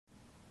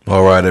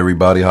All right,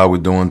 everybody, how we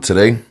doing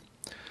today?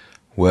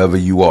 Wherever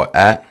you are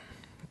at,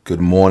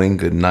 good morning,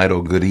 good night,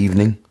 or good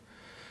evening.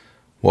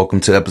 Welcome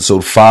to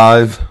episode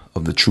 5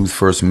 of the Truth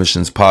First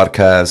Missions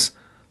podcast,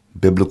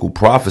 Biblical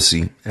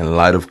Prophecy in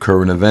Light of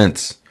Current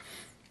Events.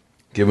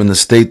 Given the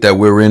state that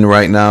we're in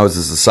right now as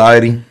a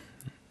society,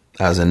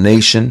 as a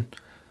nation,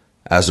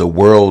 as a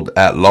world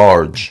at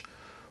large,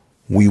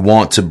 we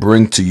want to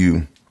bring to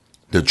you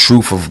the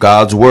truth of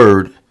God's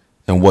word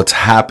and what's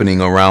happening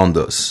around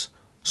us.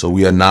 So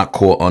we are not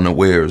caught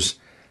unawares.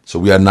 So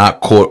we are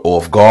not caught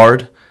off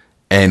guard,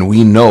 and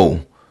we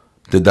know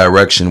the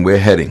direction we're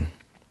heading.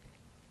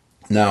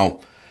 Now,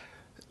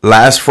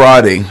 last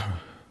Friday,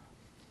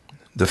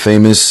 the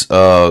famous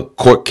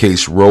court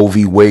case Roe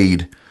v.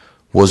 Wade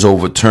was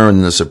overturned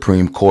in the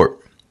Supreme Court.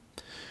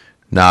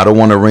 Now, I don't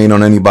want to rain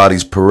on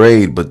anybody's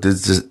parade, but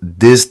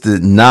this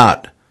did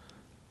not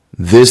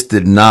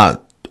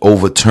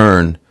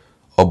overturn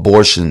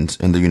abortions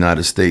in the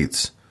United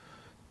States.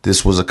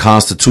 This was a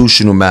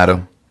constitutional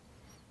matter,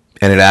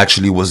 and it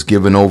actually was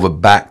given over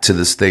back to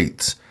the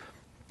states.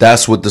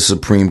 That's what the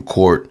Supreme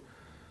Court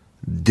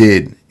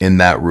did in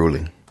that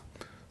ruling.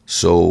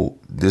 So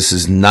this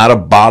is not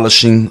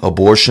abolishing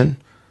abortion,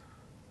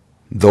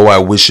 though I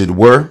wish it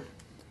were,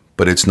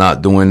 but it's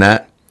not doing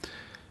that.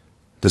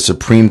 The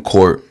Supreme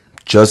Court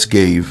just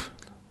gave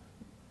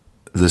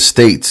the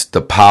states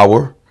the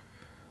power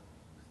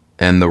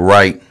and the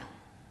right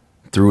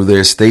through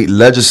their state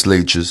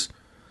legislatures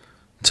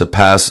to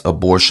pass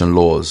abortion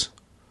laws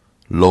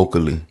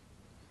locally.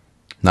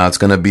 Now it's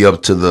going to be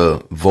up to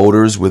the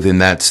voters within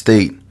that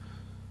state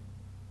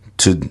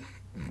to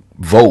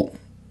vote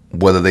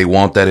whether they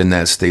want that in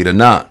that state or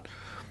not.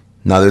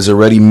 Now there's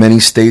already many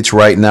states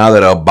right now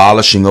that are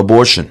abolishing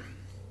abortion.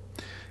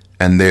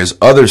 And there's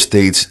other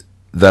states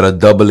that are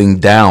doubling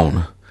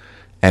down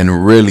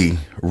and really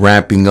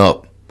ramping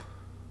up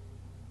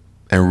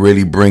and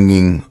really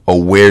bringing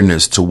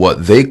awareness to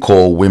what they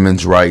call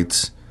women's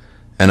rights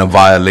and a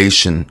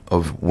violation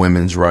of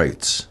women's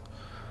rights.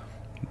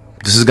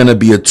 This is going to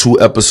be a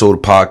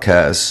 2-episode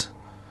podcast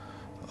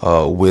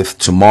with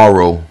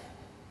tomorrow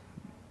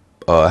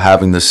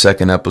having the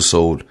second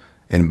episode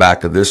in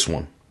back of this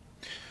one.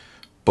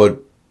 But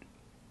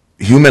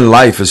human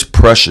life is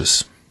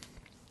precious,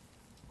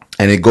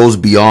 and it goes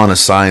beyond a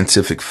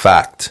scientific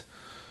fact.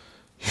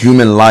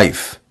 Human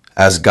life,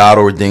 as God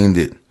ordained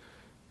it,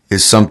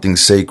 is something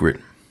sacred.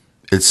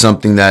 It's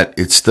something that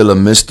it's still a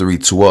mystery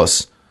to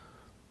us.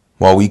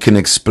 While we can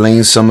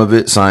explain some of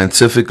it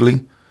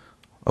scientifically,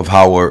 of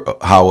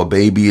how a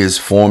baby is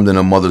formed in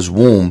a mother's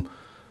womb,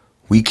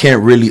 we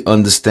can't really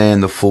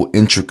understand the full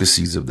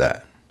intricacies of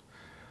that.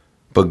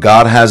 But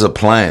God has a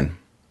plan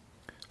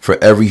for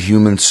every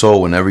human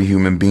soul and every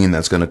human being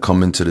that's going to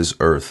come into this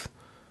earth,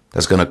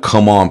 that's going to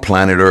come on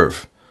planet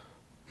Earth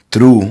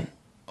through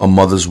a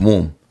mother's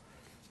womb.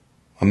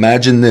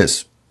 Imagine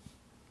this.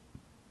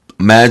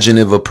 Imagine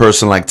if a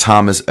person like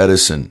Thomas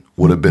Edison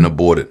would have been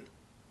aborted.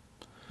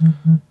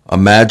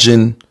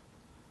 Imagine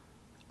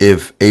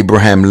if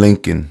Abraham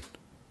Lincoln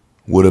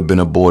would have been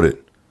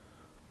aborted.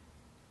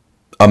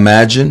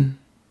 Imagine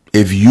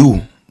if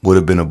you would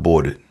have been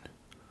aborted,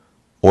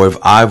 or if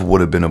I would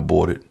have been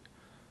aborted.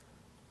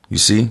 You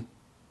see,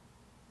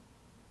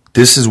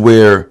 this is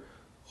where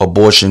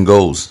abortion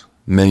goes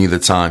many of the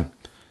time.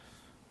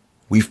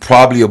 We've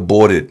probably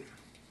aborted,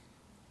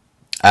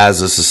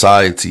 as a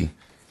society,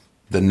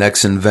 the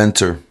next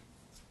inventor,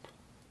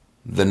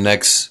 the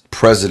next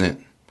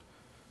president,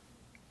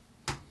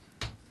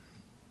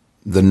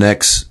 the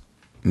next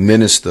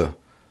minister,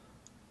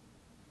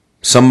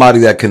 somebody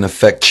that can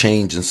affect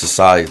change in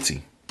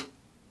society,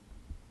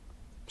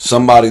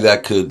 somebody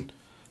that could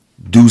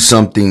do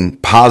something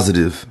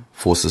positive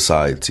for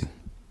society.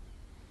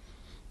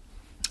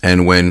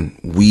 And when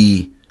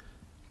we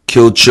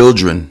kill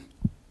children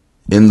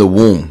in the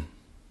womb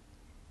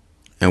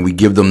and we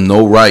give them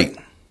no right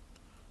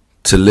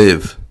to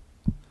live,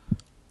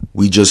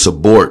 we just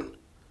abort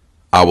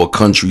our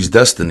country's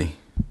destiny.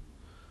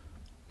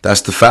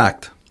 That's the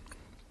fact.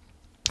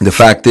 The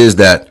fact is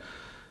that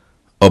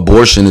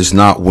abortion is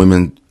not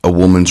a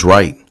woman's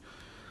right.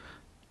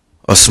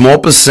 A small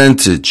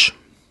percentage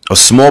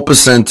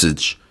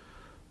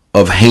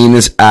of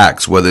heinous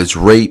acts, whether it's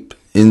rape,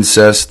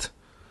 incest,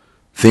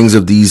 things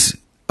of this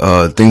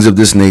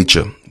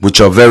nature, which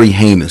are very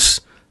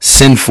heinous,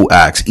 sinful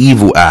acts,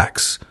 evil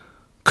acts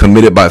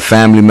committed by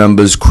family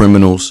members,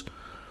 criminals.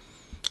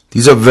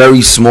 These are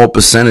very small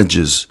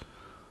percentages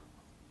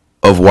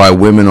of why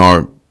women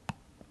are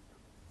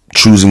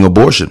choosing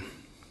abortion.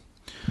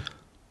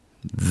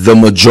 The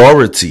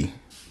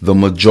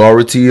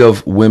majority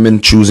of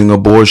women choosing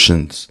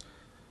abortions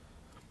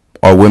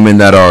are women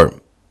that are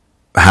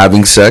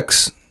having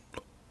sex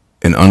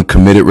in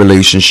uncommitted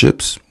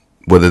relationships,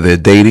 whether they're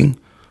dating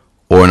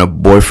or in a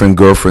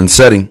boyfriend-girlfriend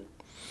setting,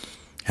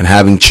 and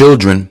having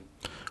children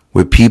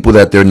with people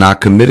that they're not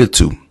committed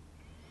to.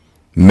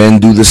 Men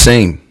do the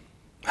same,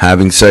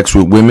 having sex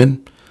with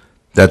women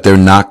that they're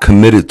not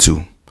committed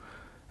to.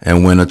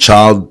 And when a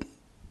child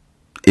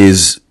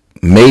is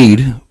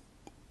made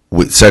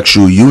with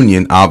sexual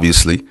union,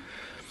 obviously,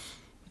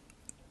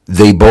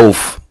 they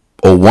both,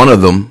 or one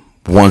of them,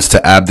 wants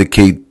to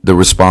abdicate the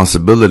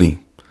responsibility.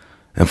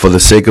 And for the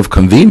sake of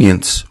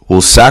convenience,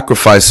 will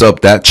sacrifice up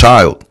that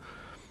child,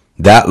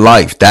 that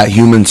life, that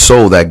human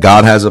soul that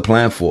God has a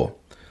plan for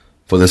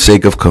the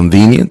sake of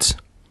convenience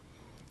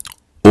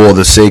or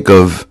the sake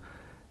of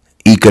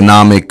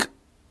economic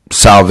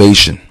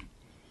salvation.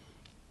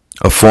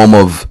 A form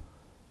of,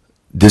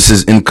 this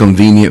is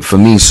inconvenient for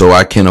me, so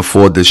I can't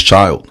afford this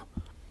child.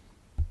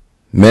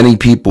 Many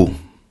people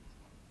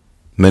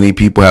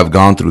have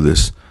gone through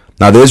this.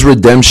 Now, there's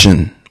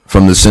redemption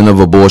from the sin of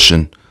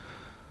abortion,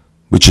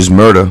 which is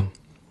murder,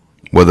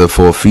 whether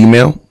for a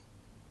female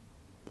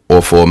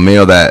or for a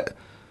male that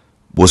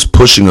was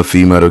pushing a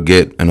female to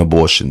get an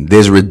abortion.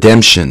 There's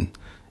redemption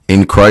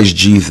in Christ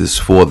Jesus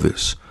for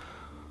this.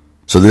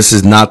 So this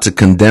is not to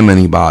condemn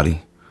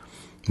anybody,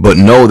 but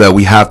know that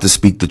we have to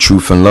speak the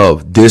truth in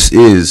love. This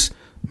is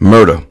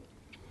murder.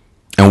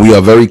 And we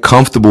are very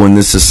comfortable in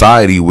this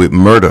society with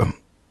murder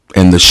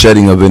and the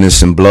shedding of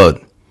innocent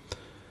blood.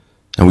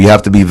 And we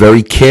have to be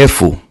very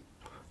careful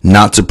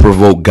not to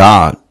provoke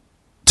God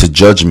to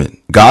judgment.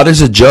 God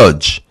is a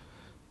judge.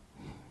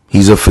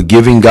 He's a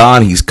forgiving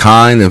God. He's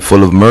kind and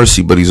full of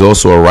mercy, but he's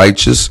also a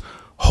righteous,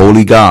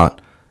 holy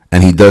God.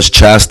 And he does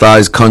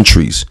chastise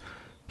countries.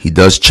 He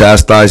does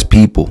chastise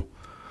people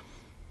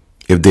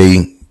if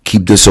they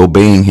keep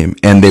disobeying him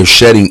and they're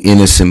shedding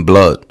innocent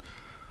blood.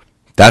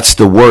 That's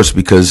the worst,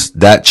 because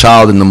that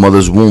child in the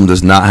mother's womb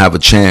does not have a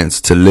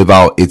chance to live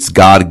out its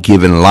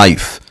God-given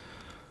life.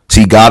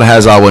 See, God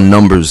has our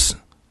numbers.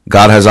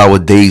 God has our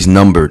days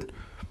numbered.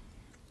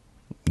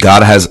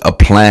 God has a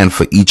plan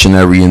for each and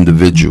every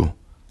individual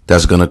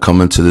that's going to come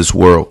into this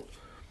world.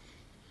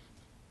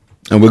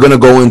 And we're going to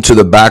go into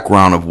the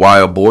background of why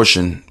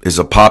abortion is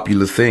a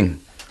popular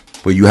thing,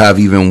 where you have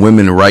even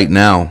women right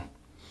now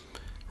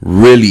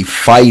really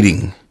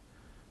fighting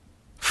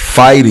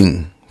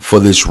for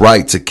this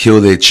right to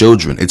kill their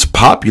children. It's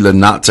popular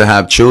not to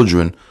have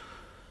children.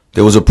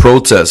 There was a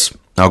protest.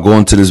 I'll go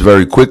into this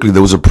very quickly.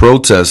 There was a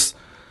protest,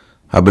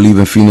 I believe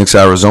in Phoenix,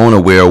 Arizona,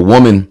 where a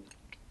woman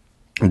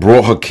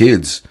brought her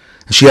kids.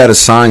 And she had a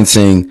sign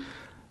saying,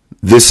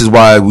 "This is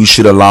why we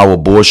should allow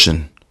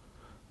abortion."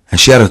 And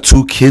she had her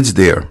 2 kids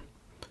there.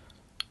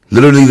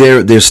 Literally,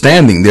 they're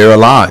standing, they're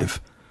alive.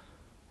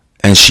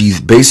 And she's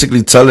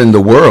basically telling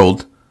the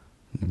world,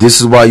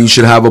 this is why you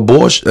should have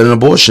an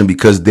abortion,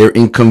 because they're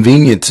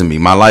inconvenient to me.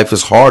 My life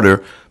is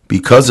harder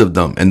because of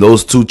them. And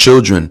those 2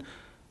 children,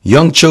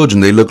 young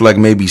children, they look like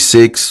maybe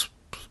 6,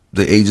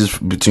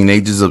 between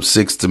ages of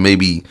 6 to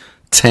maybe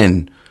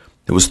 10.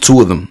 There was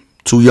 2 of them,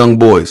 2 young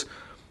boys.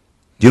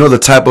 You know the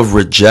type of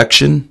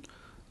rejection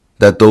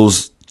that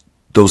those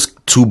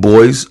 2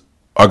 boys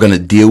are going to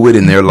deal with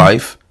in their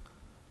life?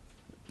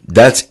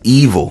 That's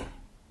evil.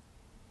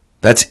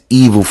 That's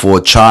evil for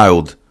a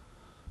child,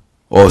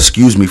 or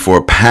for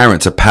a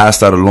parent to pass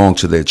that along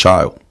to their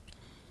child.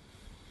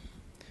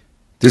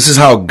 This is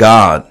how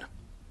God,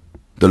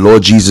 the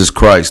Lord Jesus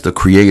Christ, the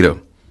Creator,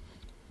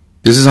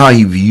 this is how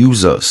he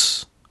views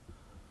us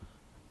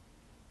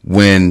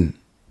when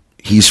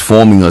he's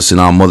forming us in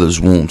our mother's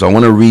wombs. I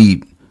want to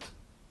read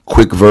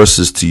quick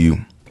verses to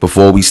you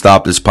before we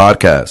stop this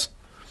podcast.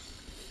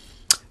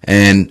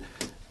 And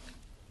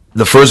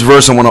the first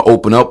verse I want to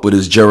open up with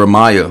is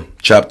Jeremiah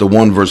chapter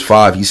 1, verse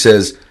 5. He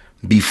says,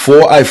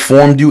 "Before I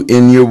formed you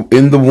in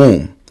the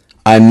womb,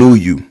 I knew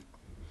you.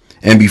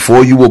 And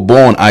before you were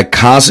born, I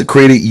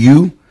consecrated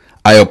you.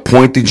 I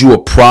appointed you a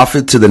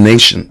prophet to the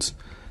nations."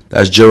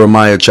 That's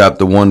Jeremiah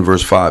chapter 1,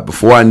 verse 5.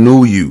 Before I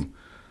knew you,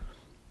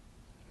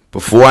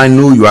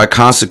 I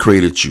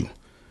consecrated you.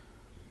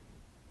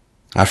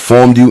 I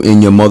formed you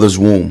in your mother's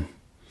womb.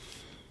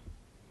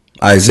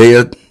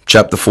 Isaiah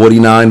chapter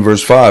 49,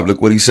 verse 5.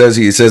 Look what he says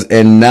here. He says,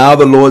 "And now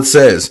the Lord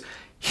says,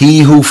 he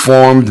who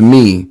formed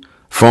me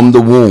from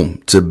the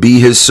womb to be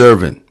his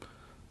servant,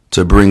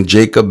 to bring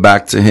Jacob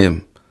back to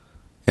him,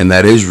 and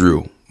that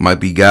Israel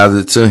might be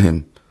gathered to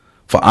him.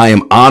 For I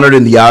am honored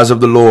in the eyes of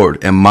the Lord,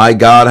 and my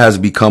God has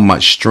become my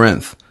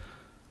strength."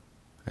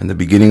 And the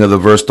beginning of the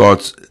verse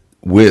starts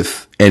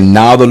with, "And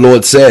now the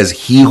Lord says,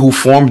 he who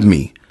formed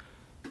me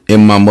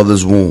in my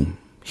mother's womb."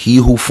 He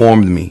who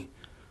formed me.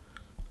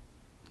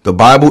 The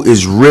Bible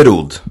is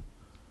riddled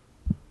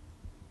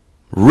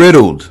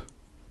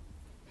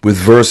with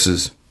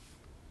verses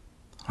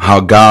how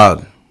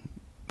God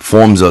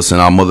forms us in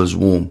our mother's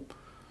womb.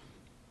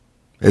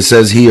 It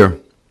says here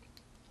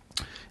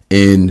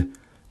in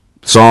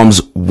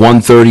Psalms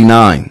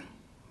 139,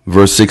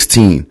 verse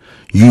 16,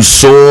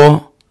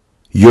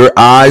 your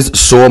eyes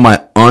saw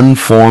my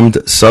unformed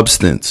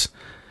substance.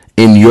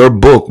 In your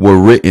book were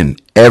written,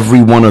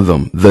 every one of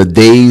them, the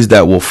days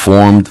that were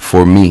formed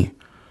for me,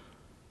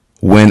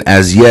 when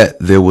as yet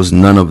there was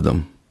none of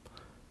them.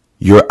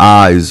 Your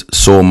eyes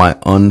saw my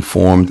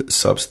unformed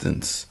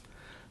substance.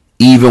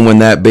 Even when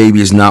that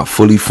baby is not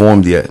fully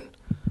formed yet,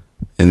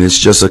 and it's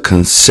just the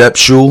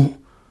conception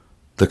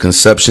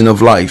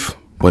of life,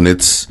 when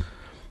it's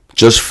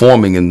just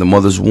forming in the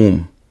mother's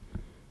womb.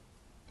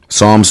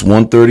 Psalms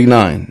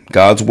 139,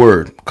 God's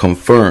word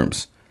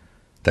confirms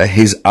that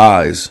his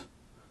eyes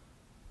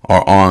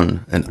are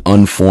on an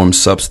unformed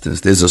substance.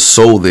 There's a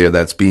soul there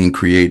that's being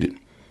created.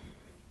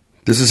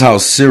 This is how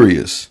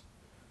serious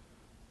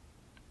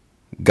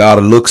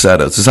God looks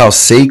at us. This is how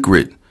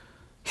sacred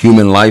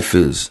human life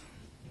is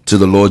to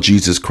the Lord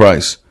Jesus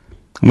Christ.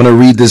 I'm going to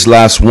read this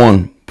last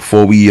one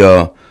before we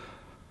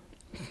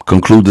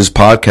conclude this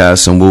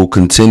podcast, and we'll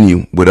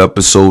continue with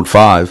episode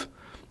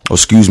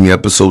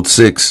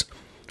 6,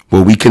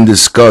 where we can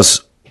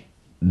discuss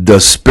the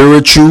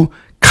spiritual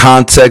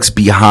context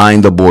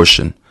behind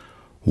abortion.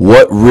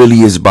 What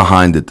really is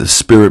behind it, the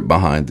spirit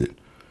behind it.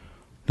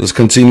 Let's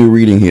continue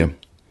reading here.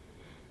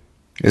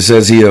 It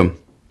says here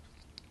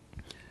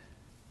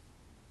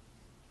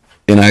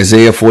in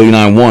Isaiah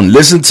 49:1,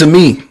 listen to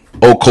me,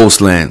 O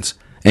coastlands,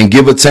 and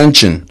give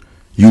attention,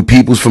 you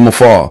peoples from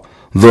afar.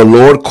 The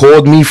Lord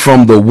called me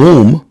from the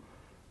womb.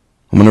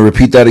 I'm going to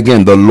repeat that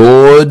again. The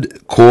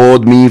Lord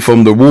called me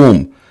from the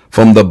womb.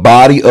 From the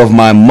body of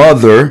my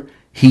mother,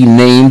 he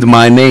named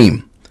my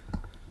name.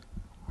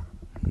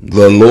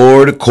 The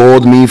Lord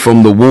called me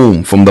from the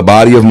womb. From the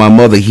body of my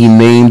mother, he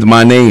named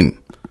my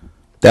name.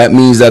 That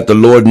means that the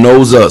Lord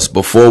knows us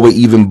before we're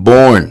even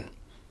born.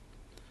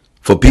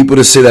 For people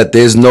to say that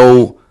there's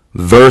no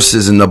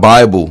verses in the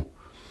Bible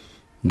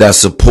that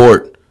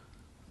support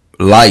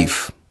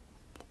life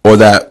or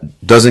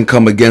that doesn't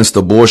come against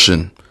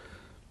abortion,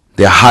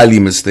 they're highly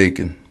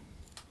mistaken.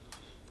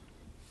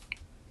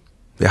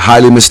 They're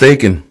highly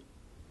mistaken.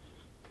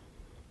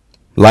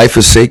 Life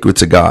is sacred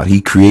to God.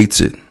 He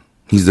creates it.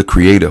 He's the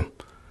creator.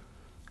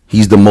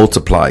 He's the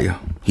multiplier.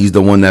 He's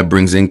the one that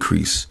brings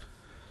increase.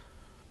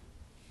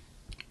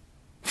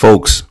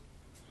 Folks,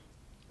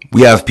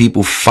 we have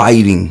people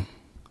fighting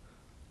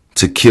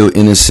to kill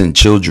innocent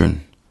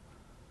children.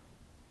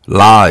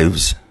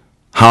 Lives.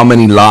 How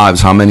many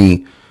lives, how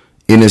many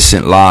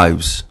innocent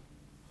lives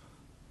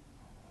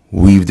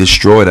we've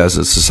destroyed as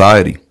a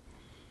society.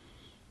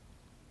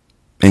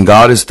 And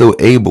God is still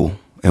able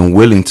and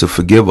willing to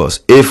forgive us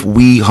if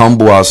we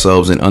humble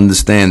ourselves and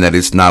understand that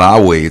it's not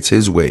our way, it's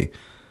his way.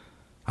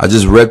 I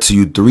just read to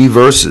you 3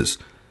 verses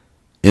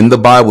in the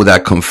Bible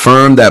that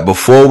confirm that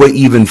before we're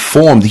even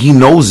formed, he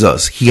knows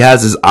us. He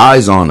has his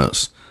eyes on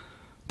us.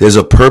 There's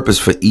a purpose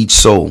for each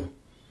soul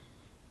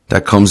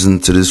that comes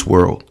into this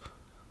world.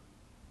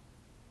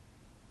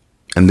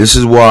 And this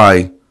is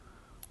why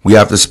we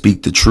have to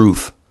speak the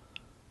truth.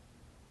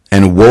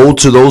 And woe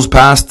to those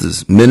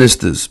pastors,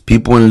 ministers,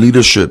 people in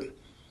leadership,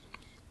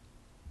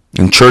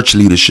 in church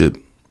leadership,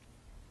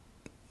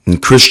 in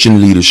Christian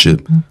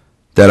leadership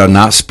that are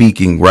not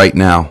speaking right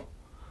now.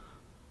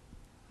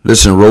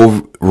 Listen,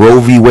 Roe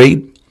v.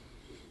 Wade,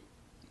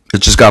 it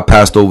just got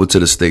passed over to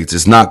the States.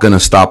 It's not going to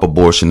stop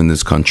abortion in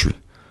this country.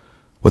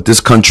 What this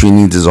country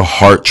needs is a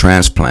heart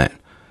transplant.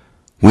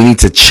 We need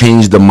to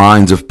change the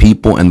minds of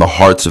people and the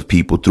hearts of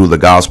people through the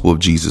gospel of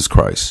Jesus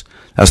Christ.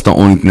 That's the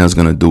only thing that's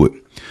going to do it.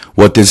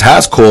 What this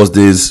has caused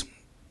is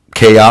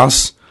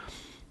chaos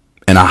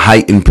and a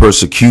heightened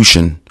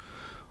persecution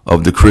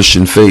of the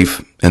Christian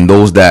faith and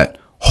those that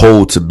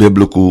hold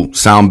to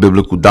sound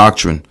biblical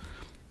doctrine,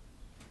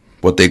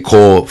 what they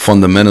call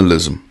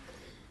fundamentalism.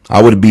 I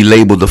would be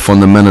labeled a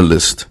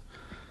fundamentalist.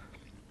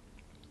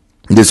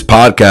 This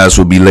podcast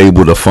would be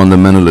labeled a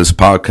fundamentalist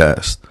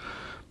podcast.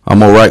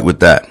 I'm all right with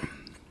that.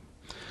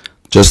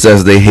 Just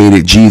as they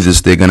hated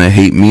Jesus, they're going to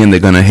hate me and they're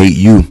going to hate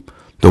you.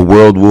 The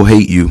world will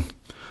hate you.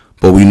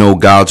 But we know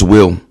God's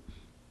will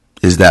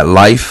is that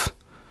life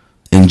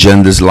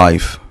engenders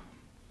life.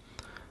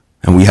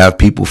 And we have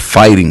people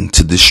fighting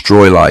to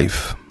destroy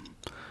life.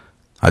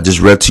 I just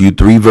read to you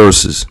 3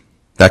 verses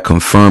that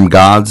confirm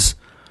God's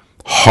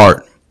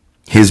heart,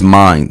 his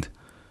mind,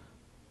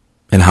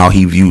 and how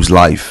he views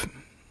life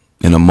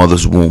in a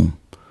mother's womb.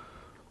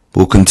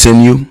 We'll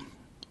continue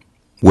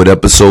with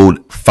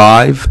episode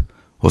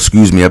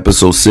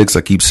 6.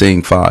 I keep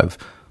saying 5,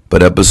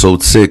 but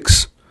episode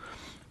 6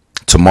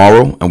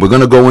 tomorrow. And we're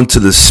going to go into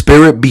the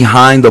spirit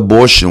behind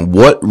abortion.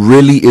 What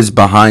really is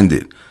behind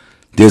it?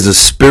 There's a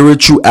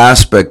spiritual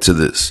aspect to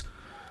this.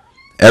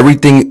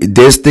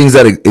 There's things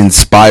that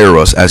inspire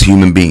us as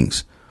human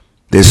beings.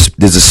 There's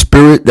a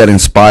spirit that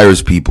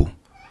inspires people.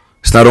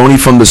 It's not only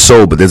from the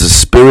soul, but there's a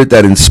spirit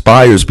that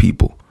inspires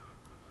people.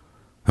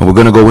 And we're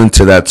going to go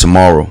into that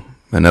tomorrow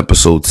in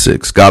episode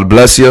 6. God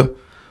bless you.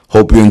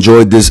 Hope you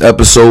enjoyed this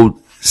episode.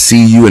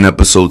 See you in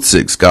episode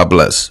 6. God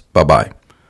bless. Bye-bye.